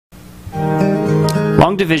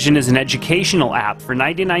Long Division is an educational app for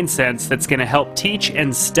 99 cents that's going to help teach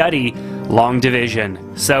and study long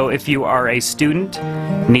division. So if you are a student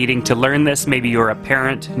needing to learn this, maybe you're a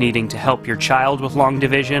parent needing to help your child with long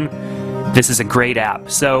division, this is a great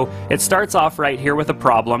app. So it starts off right here with a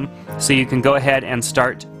problem, so you can go ahead and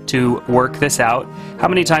start to work this out. How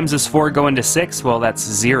many times does 4 go into 6? Well, that's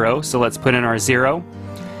 0, so let's put in our 0.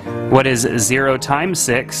 What is 0 times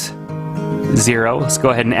 6? 0. Let's go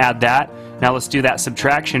ahead and add that. Now let's do that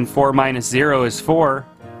subtraction. 4 minus 0 is 4.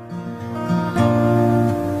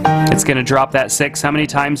 It's going to drop that 6. How many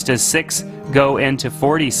times does 6 go into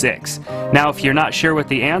 46? Now if you're not sure what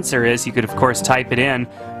the answer is, you could of course type it in,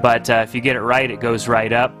 but if you get it right, it goes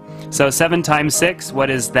right up. So 7 times 6, what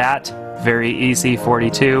is that? Very easy,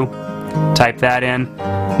 42. Type that in.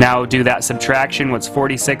 Now do that subtraction. What's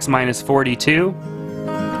 46 minus 42?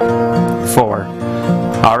 4.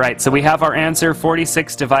 Alright, so we have our answer.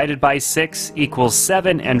 46 divided by 6 equals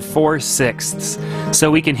 7 4/6.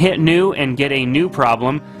 So we can hit new and get a new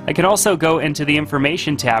problem. I can also go into the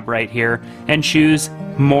information tab right here and choose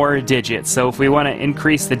more digits. So if we want to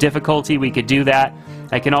increase the difficulty, we could do that.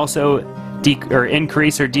 I can also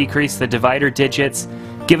increase or decrease the divider digits,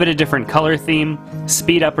 give it a different color theme,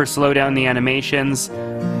 speed up or slow down the animations,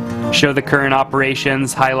 show the current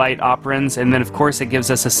operations, highlight operands, and then of course it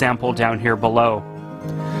gives us a sample down here below.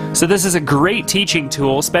 So this is a great teaching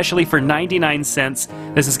tool, especially for 99 cents.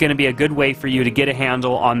 This is going to be a good way for you to get a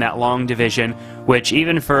handle on that long division, which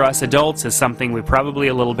even for us adults is something we probably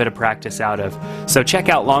a little bit of practice out of. So check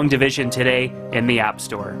out long division today in the App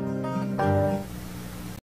Store.